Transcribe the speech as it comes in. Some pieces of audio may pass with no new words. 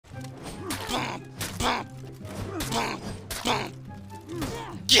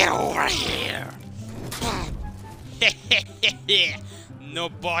Get over here! No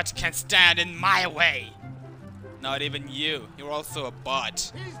bot can stand in my way! Not even you. You're also a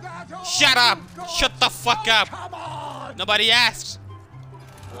bot. Shut up! Shut the fuck up! Nobody asked!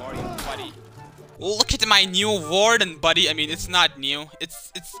 Who are you, buddy? Look at my new warden, buddy. I mean, it's not new.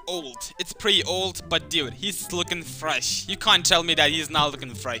 It's old. It's pretty old, but dude, he's looking fresh. You can't tell me that he's not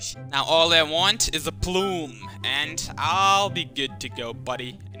looking fresh. Now, all I want is a plume, and I'll be good to go,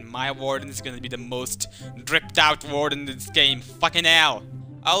 buddy. And my warden is gonna be the most dripped out warden in this game. Fucking hell.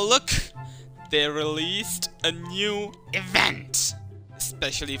 Oh, look. They released a new event.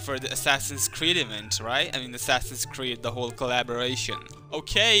 Especially for the Assassin's Creed event, right? I mean, Assassin's Creed, the whole collaboration.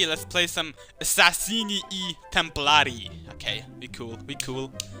 Okay, let's play some Assassini e Templari. Okay, be cool, be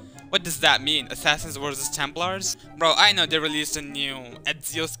cool. What does that mean? Assassins versus Templars? Bro, I know they released a new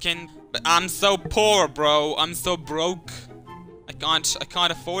Ezio skin, but I'm so poor, bro. I'm so broke. I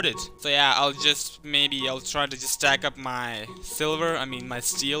can't afford it. So yeah, I'll try to just stack up my silver, I mean my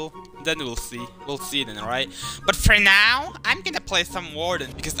steel. Then we'll see. We'll see then, alright? But for now, I'm gonna play some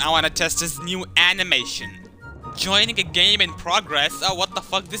Warden because I wanna test this new animation. Joining a game in progress. Oh, what the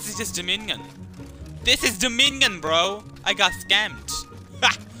fuck? This is just Dominion. This is Dominion, bro. I got scammed.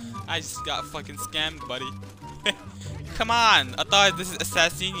 Ha! I just got fucking scammed, buddy. Come on. I thought this is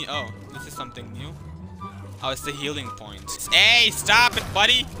Assassini. Oh, this is something new. Oh, it's the healing point. Hey, stop it,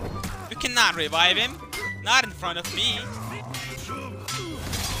 buddy! You cannot revive him. Not in front of me.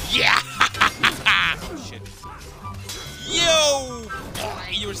 Yeah! Oh, shit. Yo! Oh,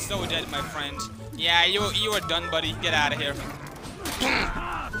 you're so dead, my friend. Yeah, you are done, buddy. Get out of here.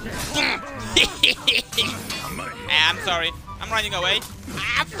 I'm sorry. I'm running away.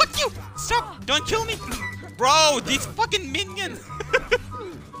 Ah, fuck you! Stop! Don't kill me! Bro, these fucking minions!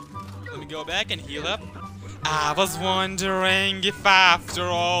 Let me go back and heal up. I was wondering if after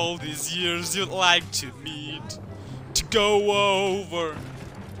all these years you'd like to meet, to go over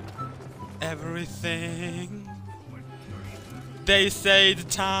everything. They say the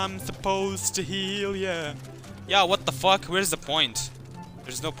time's supposed to heal ya. Yeah, what the fuck? Where's the point?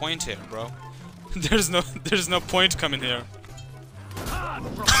 There's no point here, bro. There's no point coming here.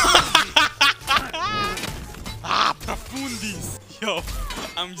 Ah, profundis. Yo,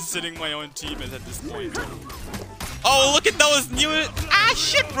 I'm just hitting my own teammates at this point. Oh, look at those new... Ah,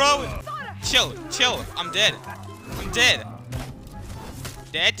 shit, bro. Chill, chill. I'm dead. I'm dead.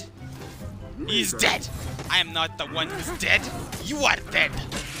 Dead? He's dead. I am not the one who's dead. You are dead.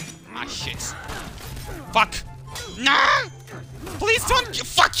 Ah, shit. Fuck. No! Please don't...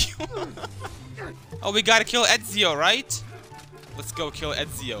 Fuck you. Oh, we gotta kill Ezio, right? Let's go kill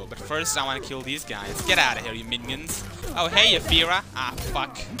Ezio. But first, I want to kill these guys. Get out of here, you minions. Oh, hey, Afira. Ah,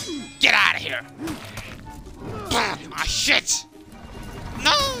 fuck. Get out of here. Ah, shit.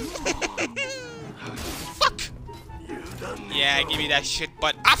 No. Fuck. Yeah, give me that shit,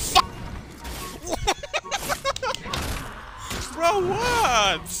 but... Ah, fuck. Bro,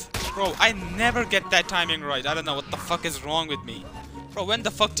 what? Bro, I never get that timing right. I don't know what the fuck is wrong with me. Bro, when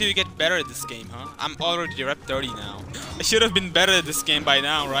the fuck do you get better at this game, huh? I'm already rep 30 now. I should have been better at this game by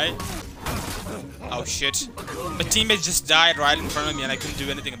now, right? Oh shit. My teammate just died right in front of me and I couldn't do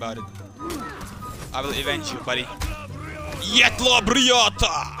anything about it. I will avenge you, buddy. Yetla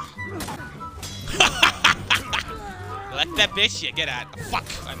Briata! Let that bitch get out. Fuck.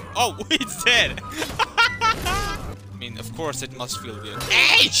 Oh, it's dead. I mean, of course it must feel good.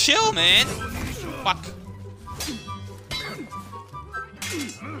 Hey, chill, man. Fuck.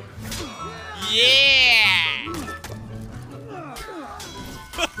 Yeah!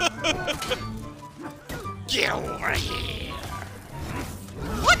 Get over here!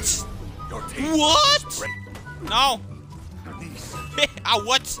 What? What? No! Ah,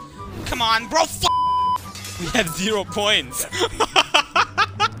 what? Come on, bro! We have 0 points.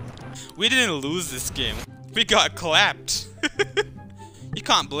 We didn't lose this game. We got clapped. You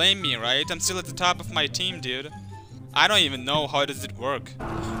can't blame me, right? I'm still at the top of my team, dude. I don't even know how does it work.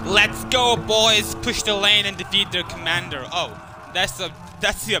 Let's go, boys! Push the lane and defeat their commander. Oh, that's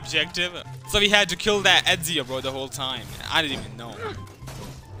the objective. So we had to kill that Ezio, bro, the whole time. I didn't even know.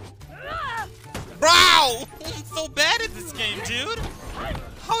 Bro! I'm so bad at this game, dude.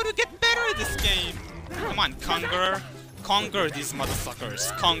 How to get better at this game? Come on, Conqueror. Conquer these motherfuckers.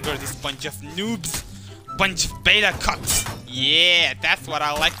 Conquer this bunch of noobs. Bunch of beta cucks. Yeah, that's what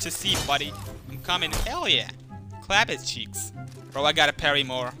I like to see, buddy. I'm coming. Hell yeah. Clap his cheeks. Bro, I gotta parry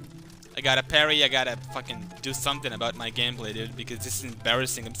more. I gotta parry, I gotta fucking do something about my gameplay, dude, because this is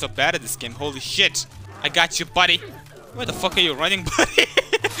embarrassing. I'm so bad at this game. Holy shit. I got you, buddy. Where the fuck are you running, buddy?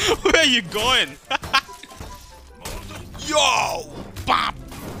 Where are you going? Yo! Bop!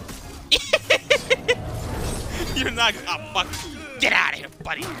 You're not. Oh, fuck. Get out of here,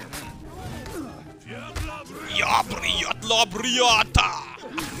 buddy. La Briata!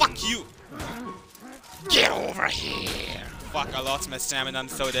 Fuck you! Get over here! Fuck, I lost my stamina, I'm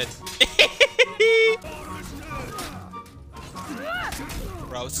so dead.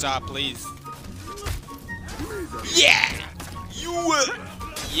 Bro, stop, please. Yeah! You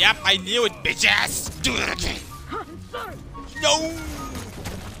Yep, I knew it, bitch ass! Do it again! No!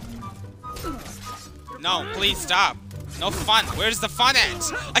 No, please stop. No fun. Where's the fun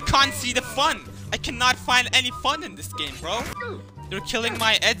at? I can't see the fun. I cannot find any fun in this game, bro. You're killing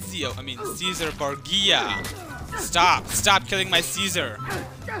my Ezio. I mean, Caesar Borgia. Stop. Stop killing my Caesar.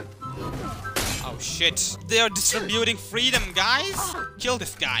 Oh, shit. They are distributing freedom, guys. Kill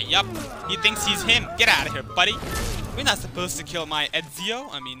this guy. Yup. He thinks he's him. Get out of here, buddy. We're not supposed to kill my Ezio.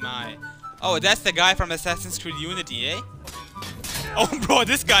 I mean, my... Oh, that's the guy from Assassin's Creed Unity, eh? Oh, bro,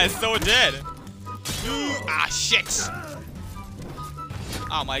 this guy is so dead. Ah, shit.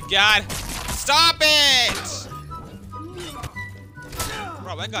 Oh, my God. Stop it!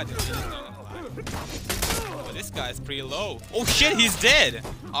 Bro, I got this. Oh, this guy's pretty low. Oh, shit, he's dead.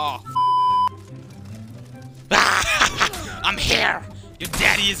 Oh, I'm here. Your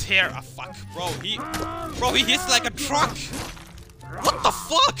daddy is here. Oh, fuck. Bro, he hits like a truck. What the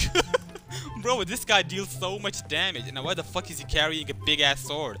fuck? Bro, this guy deals so much damage. And why the fuck is he carrying a big-ass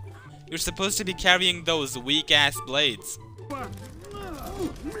sword? You're supposed to be carrying those weak-ass blades. Bump,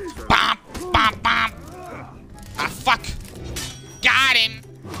 bump, bump. Ah, fuck. Got him.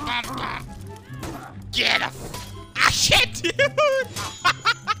 Bump, bump. Get him. Ah, shit, dude.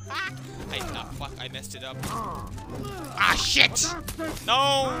 Fuck, I messed it up. Ah, shit.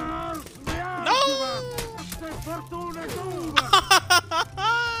 No. No.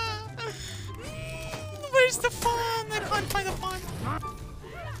 Where's the fun? I can't find the fun.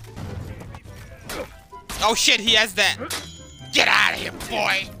 Oh shit, he has that. Get out of here,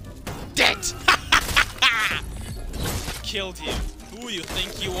 boy. Dead. Killed him. Who you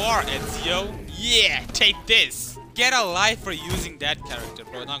think you are, Ezio? Yeah, take this. Get a life for using that character,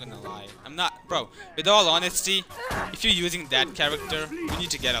 bro. Not gonna lie. I'm not, bro. With all honesty, if you're using that character, you need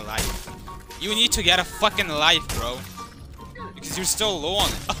to get a life. You need to get a fucking life, bro. Because you're still low on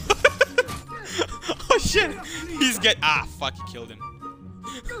it. Oh shit! Ah, fuck, he killed him.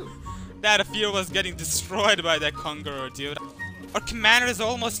 That field was getting destroyed by that conqueror, dude. Our commander is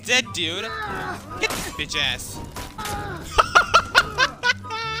almost dead, dude. Get this bitch ass.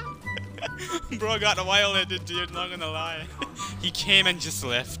 Bro got violated, dude, not gonna lie. He came and just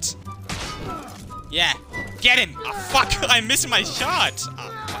left. Yeah, get him! Oh, fuck, I missed my shot!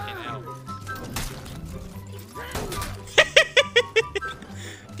 Oh, fucking hell.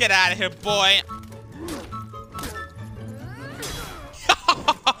 Get out of here, boy!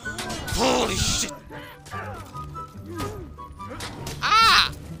 Holy shit!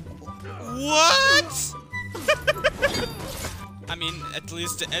 Ah! What? I mean, at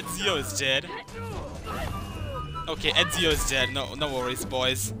least Ezio is dead. Okay, Ezio is dead. No worries,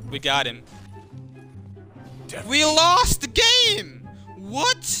 boys. We got him. We lost the game!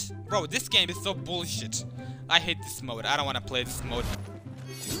 What? Bro, this game is so bullshit. I hate this mode. I don't want to play this mode.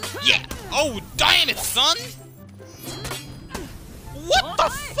 Yeah! Oh, damn it, son! What the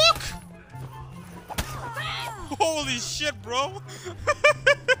fuck? Holy shit, bro!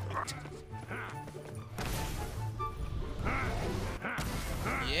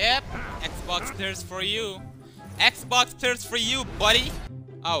 Yep, Xbox players for you. Xbox players for you, buddy.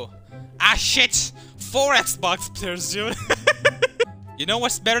 Oh. Ah, shit! 4 Xbox players, dude. You know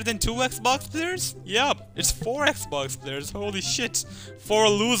what's better than 2 Xbox players? Yup, it's 4 Xbox players. Holy shit. 4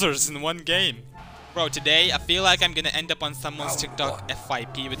 losers in one game. Bro, today I feel like I'm gonna end up on someone's TikTok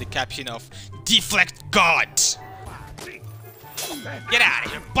FYP with the caption of Deflect God. Get out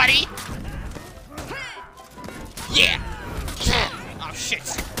of here, buddy. Yeah. Oh shit.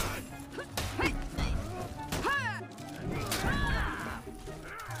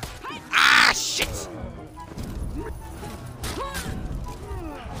 Ah shit.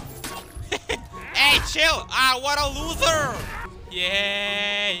 Hey, chill. Ah, what a loser.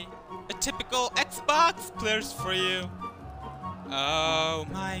 Yay. A typical Xbox players for you. Oh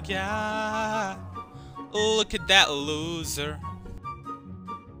my god. Look at that loser.